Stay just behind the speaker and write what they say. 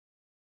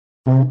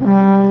For 8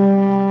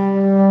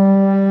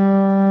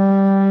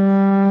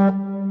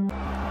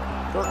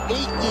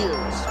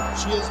 years,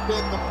 she has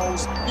been the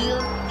most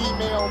feared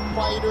female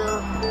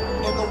fighter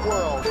in the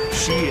world.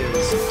 She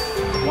is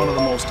one of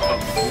the most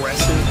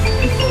aggressive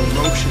and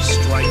ferocious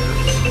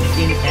strikers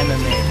in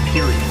MMA,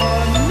 period.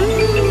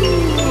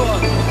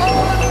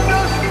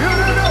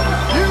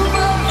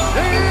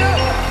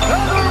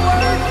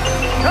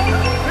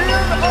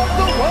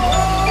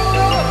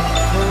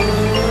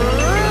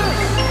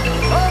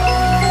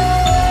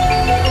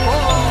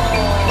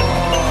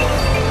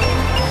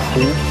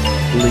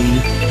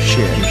 Holy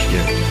shit.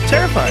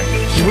 Terrifying.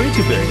 She's way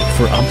too big.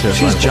 I'm terrified.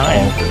 She's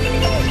giant.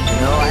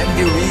 No, I'm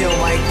the real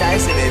Mike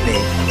Tyson in me.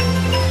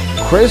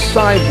 Cris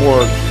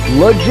Cyborg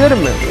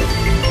legitimately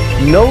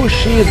knows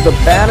she is the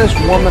baddest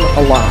woman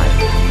alive.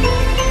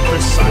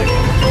 Cris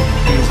Cyborg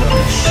is a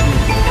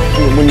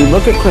machine. When you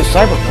look at Cris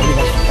Cyborg, nobody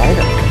wants to fight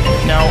her.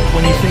 Now,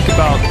 when you think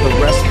about the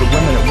rest of the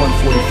women at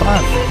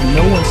 145,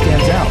 no one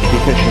stands out.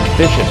 Because she's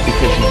vicious,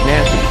 because she's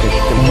nasty, because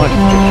she can punch,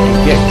 because she can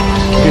kick,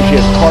 because she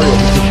has cardio,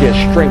 because she has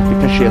strength,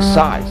 because she has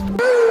size.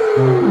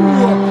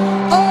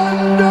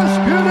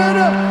 Undisputed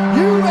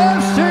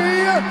UFC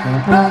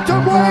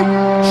bantamweight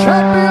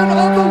champion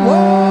of the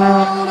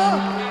world,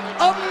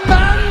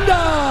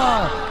 Amanda,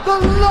 the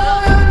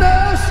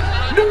Lioness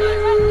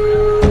Nunes.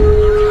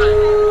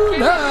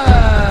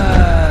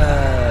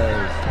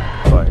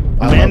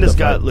 Amanda's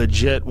got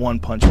legit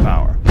one-punch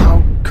power.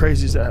 How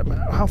crazy is that?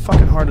 How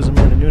fucking hard does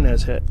Amanda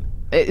Nunes hit?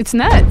 It's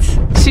nuts.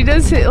 She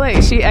does hit like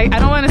I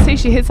don't want to say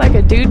she hits like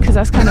a dude because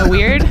that's kind of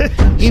weird.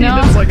 She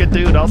hits like a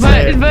dude. I'll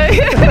say it.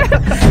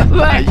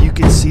 But you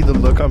can see the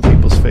look on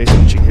people's face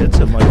when she hits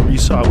him. Like you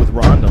saw it with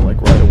Ronda,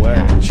 like right away.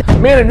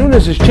 Amanda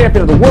Nunes is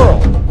champion of the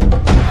world.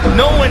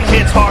 No one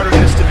hits harder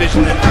in this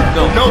division than her.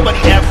 No, nobody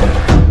ever.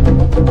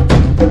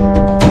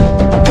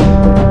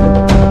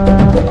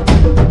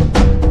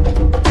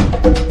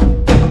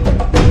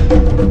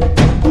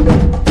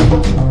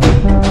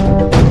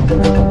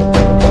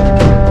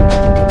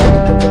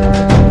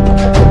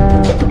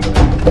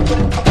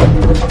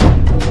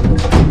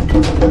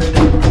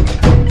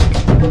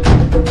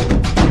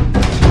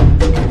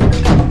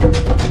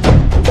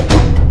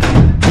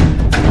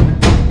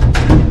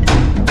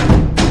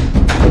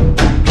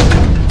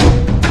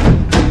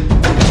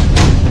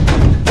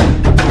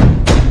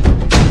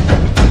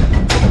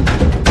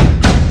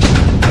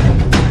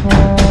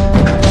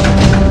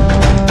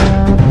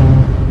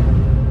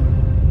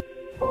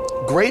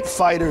 Great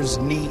fighters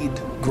need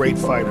great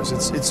fighters.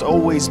 It's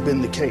always been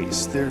the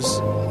case. There's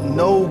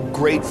no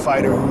great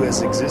fighter who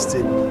has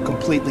existed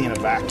completely in a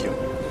vacuum.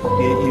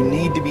 You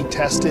need to be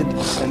tested,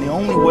 and the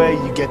only way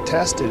you get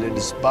tested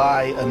is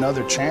by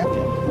another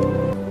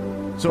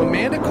champion. So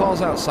Amanda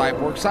calls out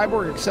Cyborg.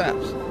 Cyborg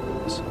accepts.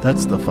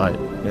 That's the fight.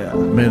 Yeah.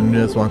 Amanda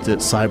Nunes wants it.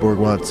 Cyborg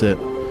wants it.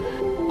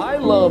 I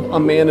love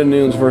Amanda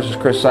Nunes versus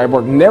Cris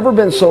Cyborg. Never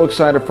been so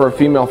excited for a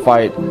female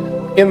fight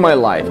in my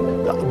life.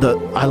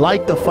 I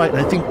like the fight, and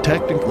I think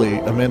technically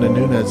Amanda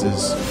Nunes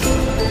is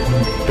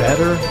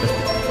better.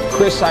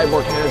 Cris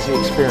Cyborg has the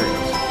experience.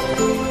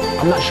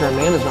 I'm not sure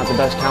Amanda's not the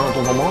best talent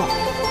of them all.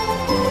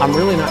 I'm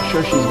really not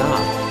sure she's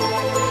not.